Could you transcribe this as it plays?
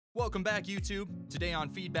Welcome back, YouTube. Today on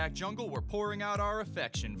Feedback Jungle, we're pouring out our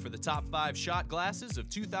affection for the top 5 shot glasses of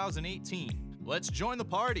 2018. Let's join the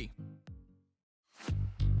party.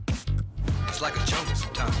 It's like a jungle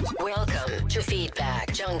sometimes. Welcome to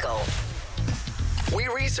Feedback Jungle. We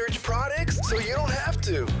research products so you don't have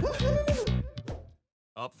to.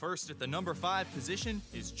 Up first at the number 5 position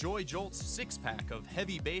is Joy Jolt's 6-pack of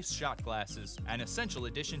heavy base shot glasses. An essential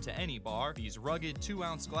addition to any bar, these rugged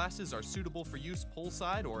 2-ounce glasses are suitable for use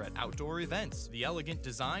poolside or at outdoor events. The elegant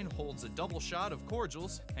design holds a double shot of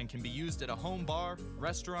cordials and can be used at a home bar,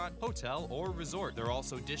 restaurant, hotel, or resort. They're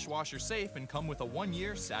also dishwasher safe and come with a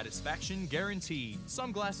 1-year satisfaction guarantee.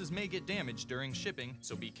 Some glasses may get damaged during shipping,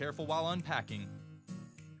 so be careful while unpacking.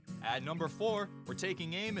 At number 4, we're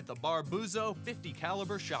taking aim at the Barbuzzo 50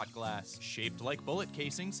 caliber shot glass. Shaped like bullet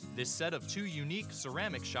casings, this set of 2 unique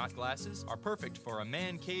ceramic shot glasses are perfect for a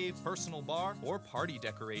man cave, personal bar, or party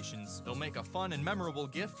decorations. They'll make a fun and memorable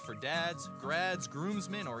gift for dads, grads,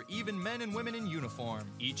 groomsmen, or even men and women in uniform.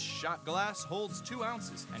 Each shot glass holds 2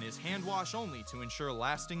 ounces and is hand wash only to ensure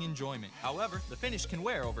lasting enjoyment. However, the finish can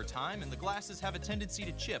wear over time and the glasses have a tendency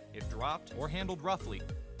to chip if dropped or handled roughly.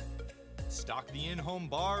 Stock the in-home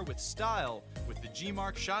bar with style with the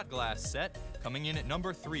G-Mark shot glass set, coming in at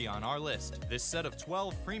number 3 on our list. This set of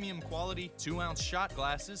 12 premium quality 2-ounce shot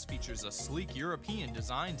glasses features a sleek European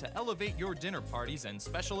design to elevate your dinner parties and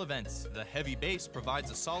special events. The heavy base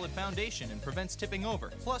provides a solid foundation and prevents tipping over,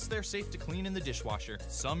 plus they're safe to clean in the dishwasher.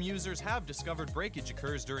 Some users have discovered breakage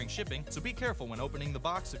occurs during shipping, so be careful when opening the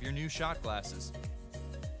box of your new shot glasses.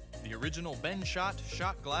 The original Ben Shot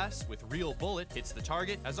shot glass with real bullet hits the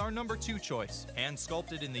target as our number 2 choice. Hand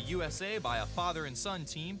sculpted in the USA by a father and son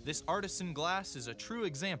team, this artisan glass is a true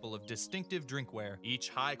example of distinctive drinkware. Each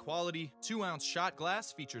high-quality 2-ounce shot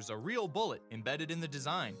glass features a real bullet embedded in the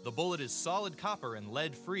design. The bullet is solid copper and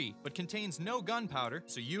lead-free, but contains no gunpowder,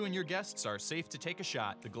 so you and your guests are safe to take a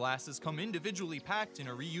shot. The glasses come individually packed in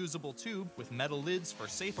a reusable tube with metal lids for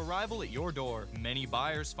safe arrival at your door. Many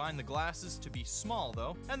buyers find the glasses to be small,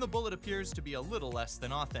 though, and the bullet appears to be a little less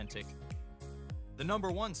than authentic. The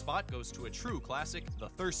number 1 spot goes to a true classic, the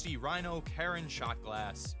Thirsty Rhino Karen shot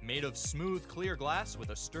glass. Made of smooth, clear glass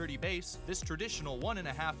with a sturdy base, this traditional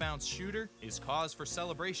 1.5-ounce shooter is cause for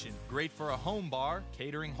celebration. Great for a home bar,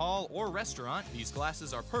 catering hall, or restaurant, these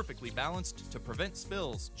glasses are perfectly balanced to prevent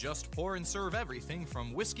spills. Just pour and serve everything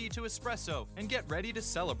from whiskey to espresso, and get ready to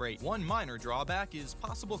celebrate. One minor drawback is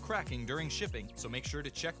possible cracking during shipping, so make sure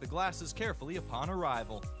to check the glasses carefully upon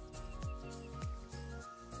arrival.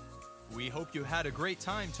 We hope you had a great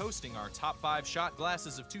time toasting our top 5 shot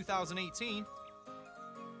glasses of 2018.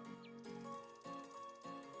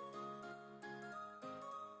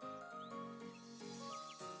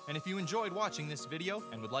 And if you enjoyed watching this video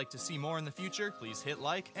and would like to see more in the future, please hit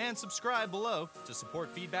like and subscribe below to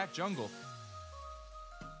support Feedback Jungle.